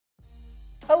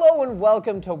Hello and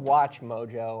welcome to Watch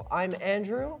Mojo. I'm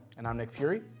Andrew. And I'm Nick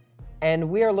Fury. And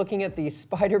we are looking at the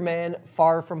Spider-Man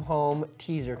Far From Home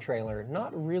teaser trailer.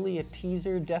 Not really a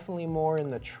teaser, definitely more in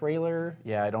the trailer.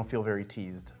 Yeah, I don't feel very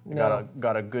teased. No.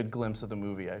 Got a good glimpse of the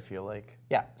movie, I feel like.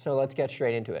 Yeah, so let's get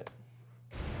straight into it.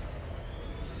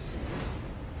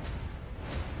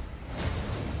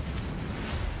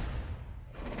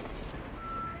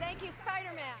 Thank you,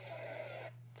 Spider-Man.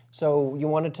 So you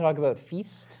wanted to talk about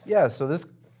Feast? Yeah, so this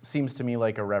seems to me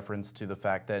like a reference to the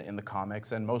fact that in the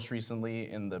comics, and most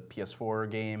recently in the PS4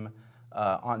 game,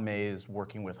 Aunt May is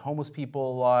working with homeless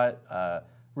people a lot,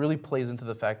 really plays into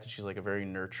the fact that she's like a very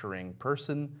nurturing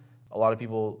person. A lot of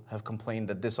people have complained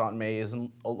that this Aunt May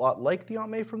isn't a lot like the Aunt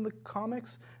May from the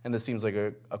comics, and this seems like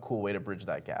a cool way to bridge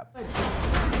that gap.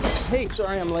 Hey,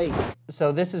 sorry I'm late.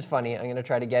 So this is funny, I'm gonna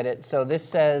try to get it. So this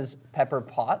says Pepper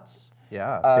Potts.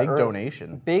 Yeah, big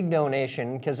donation. Big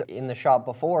donation, because in the shop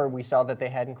before, we saw that they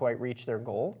hadn't quite reached their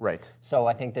goal. Right. So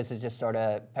I think this is just sort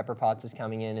of Pepper Potts is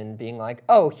coming in and being like,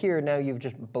 oh, here, now you've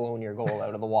just blown your goal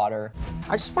out of the water.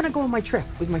 I just want to go on my trip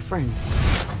with my friends.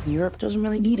 Europe doesn't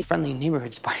really need a friendly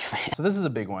neighborhood Spider-Man. So this is a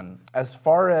big one. As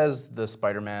far as the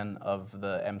Spider-Man of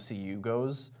the MCU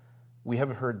goes, we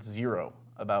have heard zero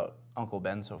about Uncle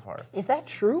Ben so far. Is that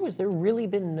true? Has there really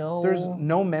been no... There's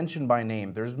no mention by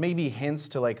name. There's maybe hints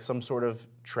to like some sort of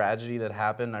tragedy that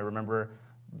happened. I remember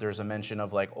there's a mention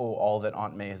of like, oh, all that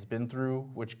Aunt May has been through,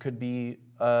 which could be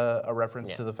a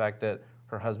reference to the fact that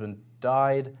her husband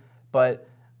died. But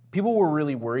people were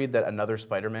really worried that another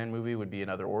Spider-Man movie would be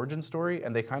another origin story,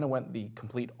 and they kind of went the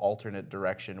complete alternate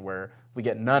direction where we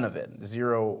get none of it.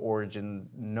 Zero origin,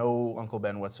 no Uncle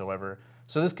Ben whatsoever.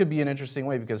 So this could be an interesting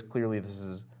way because clearly this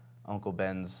is Uncle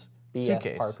Ben's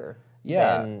suitcase. Parker.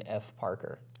 Yeah. Ben F.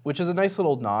 Parker. Which is a nice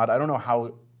little nod. I don't know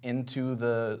how into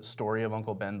the story of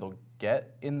Uncle Ben they'll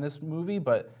get in this movie,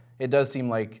 but it does seem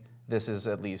like this is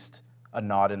at least a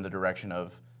nod in the direction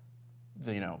of,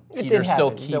 Peter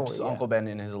still keeps Uncle Ben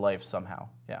in his life somehow.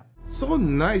 Yeah. So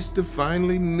nice to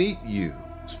finally meet you,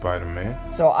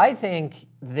 Spider-Man. So I think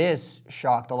this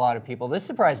shocked a lot of people. This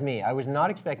surprised me. I was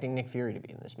not expecting Nick Fury to be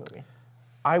in this movie.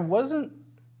 I wasn't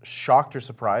shocked or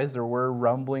surprised. There were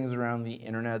rumblings around the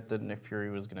internet that Nick Fury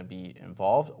was going to be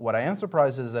involved. What I am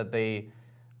surprised is that they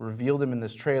revealed him in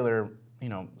this trailer.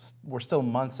 We're still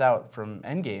months out from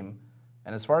Endgame,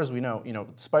 and as far as we know,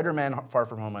 Spider-Man Far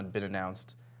From Home had been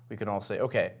announced. We can all say,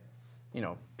 okay,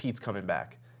 Pete's coming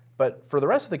back. But for the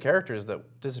rest of the characters that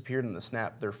disappeared in the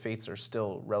snap, their fates are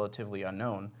still relatively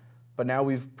unknown. But now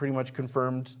we've pretty much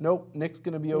confirmed, nope, Nick's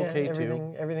gonna be okay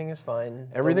too. Everything is fine.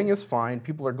 Everything is fine.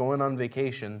 People are going on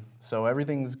vacation, so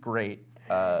everything's great.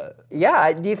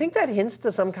 Yeah, do you think that hints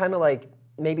to some kind of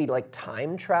maybe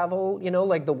time travel?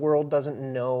 Like the world doesn't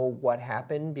know what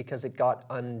happened because it got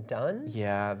undone?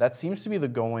 Yeah, that seems to be the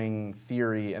going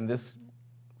theory, and this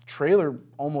trailer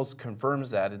almost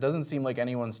confirms that. It doesn't seem like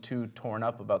anyone's too torn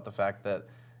up about the fact that,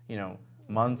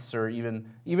 months or even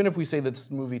if we say that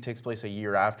this movie takes place a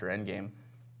year after Endgame,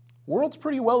 world's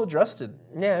pretty well adjusted.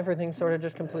 Yeah, everything's sort of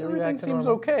just completely Everything back to seems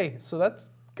normal. okay, so that's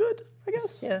good, I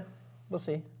guess. Yeah, we'll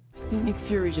see. I think Nick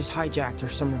Fury just hijacked her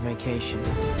summer vacation.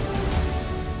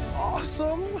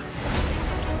 Awesome!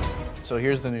 So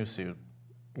here's the new suit.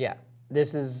 Yeah,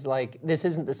 this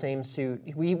isn't the same suit.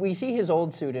 We see his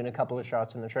old suit in a couple of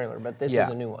shots in the trailer, but this is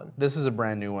a new one. This is a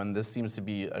brand new one. This seems to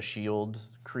be a S.H.I.E.L.D.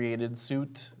 created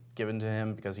suit given to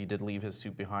him because he did leave his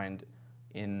suit behind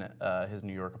in his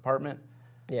New York apartment.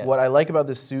 Yeah. What I like about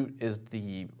this suit is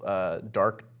the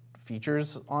dark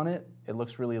features on it. It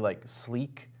looks really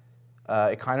sleek.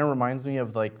 It kind of reminds me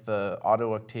of the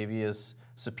Otto Octavius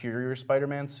Superior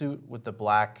Spider-Man suit with the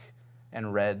black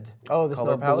and red there's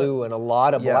color no palette. blue and a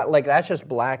lot of black. That's just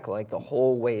black the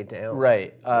whole way down.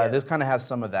 Right. This kind of has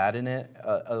some of that in it,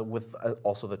 with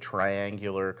also the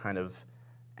triangular kind of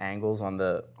angles on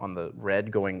the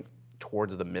red going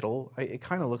towards the middle. It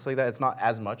kind of looks like that. It's not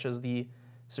as much as the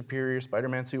Superior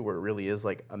Spider-Man suit where it really is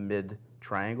a mid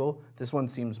triangle. This one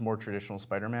seems more traditional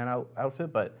Spider-Man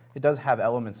outfit, but it does have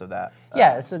elements of that.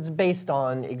 Yeah, so it's based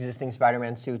on existing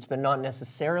Spider-Man suits, but not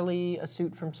necessarily a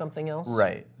suit from something else.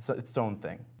 Right, it's its own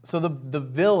thing. So the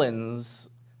villains,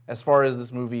 as far as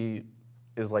this movie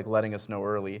is letting us know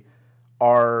early,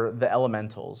 are the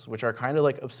Elementals, which are kind of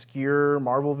obscure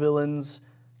Marvel villains,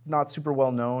 not super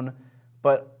well known,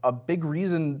 but a big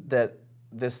reason that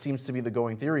this seems to be the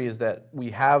going theory is that we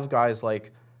have guys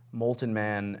like Molten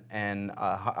Man and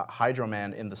Hydro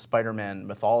Man in the Spider-Man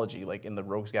mythology, in the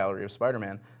Rogues Gallery of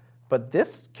Spider-Man. But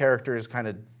this character is kind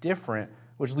of different,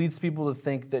 which leads people to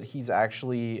think that he's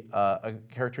actually a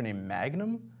character named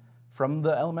Magnum from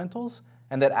the Elementals,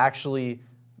 and that actually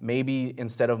maybe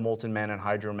instead of Molten Man and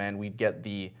Hydro Man, we'd get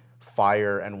the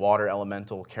fire and water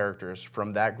elemental characters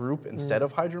from that group instead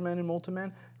of Hydro Man and Molten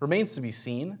Man. Remains to be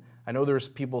seen. I know there's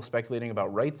people speculating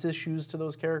about rights issues to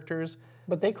those characters.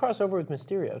 But they cross over with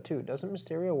Mysterio, too. Doesn't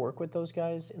Mysterio work with those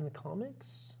guys in the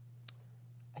comics?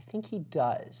 I think he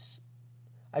does.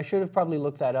 I should have probably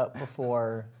looked that up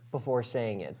before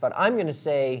saying it. But I'm going to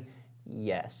say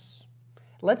yes.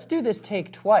 Let's do this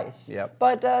take twice. Yep.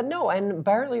 But no, and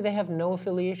apparently they have no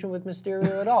affiliation with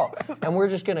Mysterio at all. And we're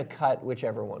just going to cut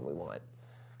whichever one we want.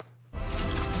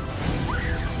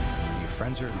 Your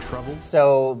friends are in trouble?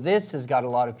 So this has got a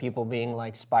lot of people being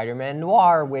like Spider-Man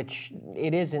Noir, which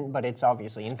it isn't, but it's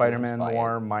obviously influenced Spider-Man by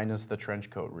Noir it. minus the trench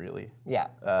coat, really. Yeah.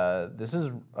 This is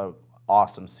an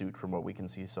awesome suit from what we can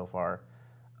see so far.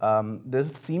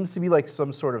 This seems to be like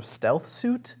some sort of stealth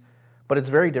suit, but it's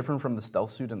very different from the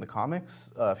stealth suit in the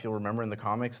comics. If you'll remember in the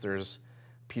comics,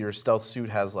 Peter's stealth suit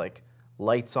has like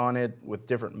lights on it with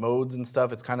different modes and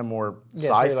stuff. It's kind of more Yeah, it's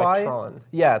very sci-fi. like Tron.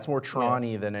 Yeah, it's more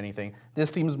Tron-y than anything. This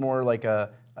seems more like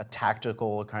a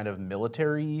tactical kind of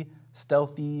military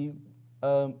stealthy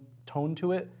tone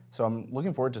to it. So I'm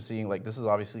looking forward to seeing, like, this is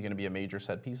obviously going to be a major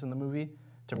set piece in the movie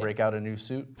to break out a new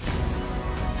suit.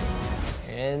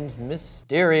 And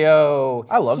Mysterio.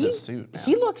 I love this suit, man.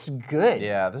 He looks good.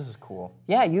 Yeah, this is cool.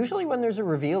 Yeah, usually when there's a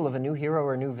reveal of a new hero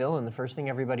or a new villain, the first thing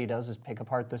everybody does is pick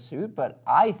apart the suit. But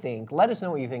I think, let us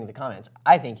know what you think in the comments.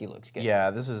 I think he looks good. Yeah,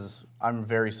 I'm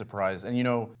very surprised. And you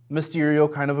know,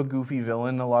 Mysterio, kind of a goofy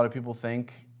villain, a lot of people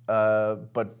think.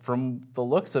 But from the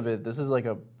looks of it, this is like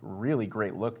a really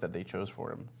great look that they chose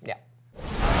for him. Yeah.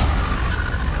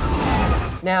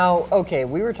 Now, okay,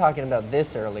 we were talking about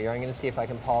this earlier. I'm going to see if I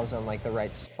can pause on like the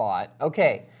right spot.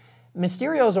 Okay,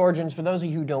 Mysterio's origins, for those of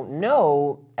you who don't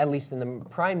know, at least in the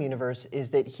Prime universe, is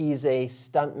that he's a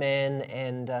stuntman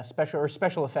and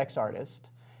special effects artist.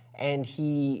 And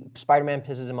Spider-Man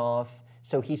pisses him off,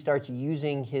 so he starts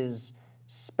using his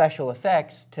special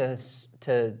effects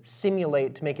to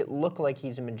simulate, to make it look like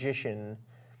he's a magician,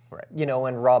 Right. you know,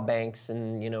 and rob banks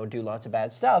and, you know, do lots of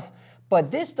bad stuff. But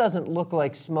this doesn't look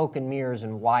like smoke and mirrors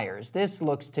and wires. This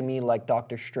looks to me like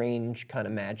Doctor Strange kind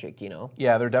of magic, you know?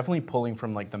 Yeah, they're definitely pulling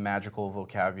from like the magical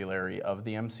vocabulary of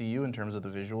the MCU in terms of the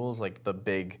visuals, like the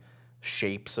big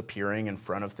shapes appearing in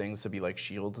front of things to be like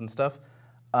shields and stuff.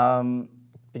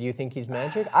 But do you think he's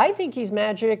magic? I think he's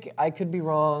magic. I could be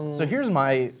wrong. So here's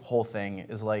my whole thing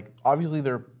is like, obviously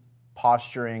they're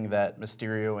posturing that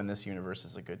Mysterio in this universe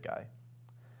is a good guy.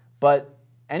 But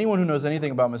anyone who knows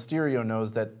anything about Mysterio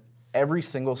knows that every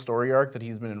single story arc that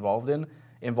he's been involved in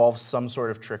involves some sort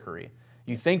of trickery.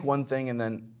 You think one thing and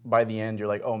then by the end you're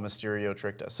like, oh, Mysterio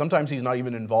tricked us. Sometimes he's not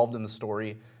even involved in the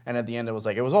story and at the end it was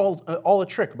like, it was all a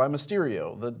trick by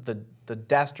Mysterio, the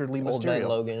dastardly Mysterio. Old Man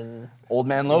Logan. Old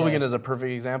Man Logan is a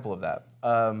perfect example of that.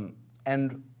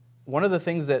 And one of the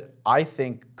things that I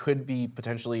think could be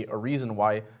potentially a reason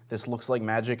why this looks like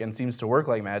magic and seems to work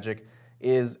like magic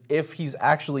is if he's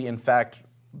actually in fact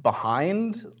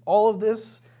behind all of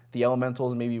this, the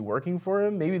elementals may be working for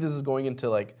him. Maybe this is going into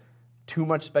like too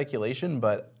much speculation,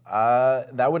 but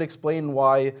that would explain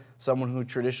why someone who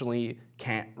traditionally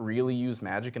can't really use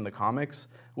magic in the comics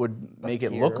would make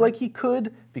it look like he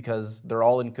could because they're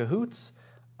all in cahoots.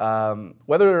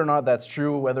 Whether or not that's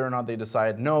true, whether or not they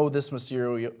decide, no, this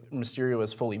Mysterio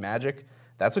is fully magic,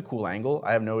 that's a cool angle.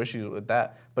 I have no issue with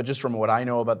that. But just from what I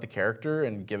know about the character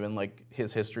and given like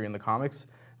his history in the comics,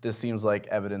 this seems like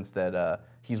evidence that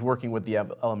he's working with the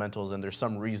elementals and there's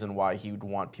some reason why he would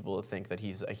want people to think that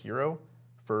he's a hero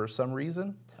for some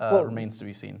reason. Remains to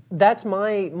be seen. That's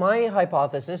my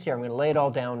hypothesis here. I'm going to lay it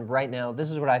all down right now. This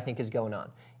is what I think is going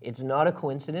on. It's not a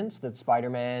coincidence that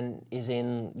Spider-Man is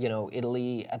in, you know,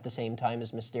 Italy at the same time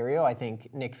as Mysterio. I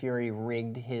think Nick Fury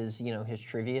rigged his, you know, his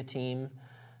trivia team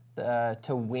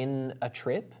to win a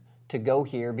trip to go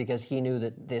here because he knew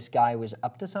that this guy was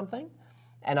up to something.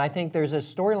 And I think there's a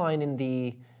storyline in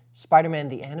the Spider-Man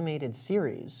the Animated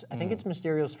Series, I think it's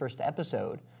Mysterio's first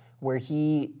episode, where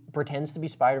he pretends to be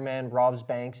Spider-Man, robs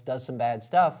banks, does some bad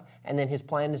stuff, and then his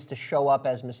plan is to show up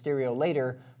as Mysterio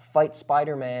later, fight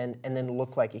Spider-Man, and then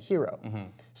look like a hero.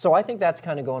 So I think that's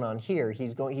kind of going on here.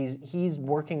 He's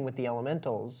working with the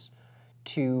elementals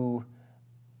to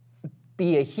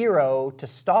be a hero, to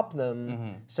stop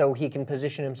them, so he can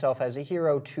position himself as a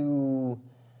hero to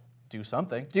Do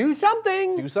something. do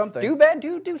something. Do something. Do bad.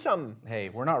 Do something. Hey,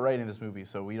 we're not writing this movie,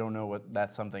 so we don't know what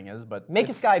that something is, but Make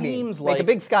it a sky beam. seems Make a like-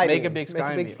 big sky Make a beam. big Make a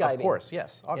sky big beam. sky Of beam. course,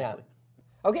 yes, obviously.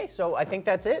 Okay, so I think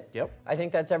that's it. Yep. I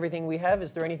think that's everything we have.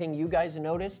 Is there anything you guys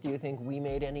noticed? Do you think we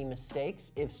made any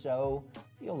mistakes? If so,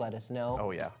 you'll let us know.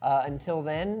 Oh, yeah. Until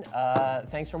then,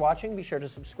 thanks for watching. Be sure to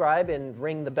subscribe and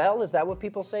ring the bell. Is that what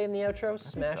people say in the outro?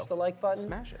 Smash the like button?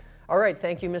 Smash it. All right,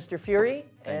 thank you, Mr. Fury.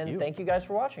 And you. thank you guys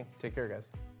for watching. Take care, guys.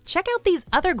 Check out these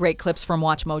other great clips from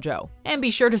WatchMojo. And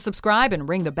be sure to subscribe and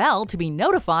ring the bell to be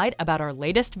notified about our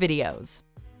latest videos.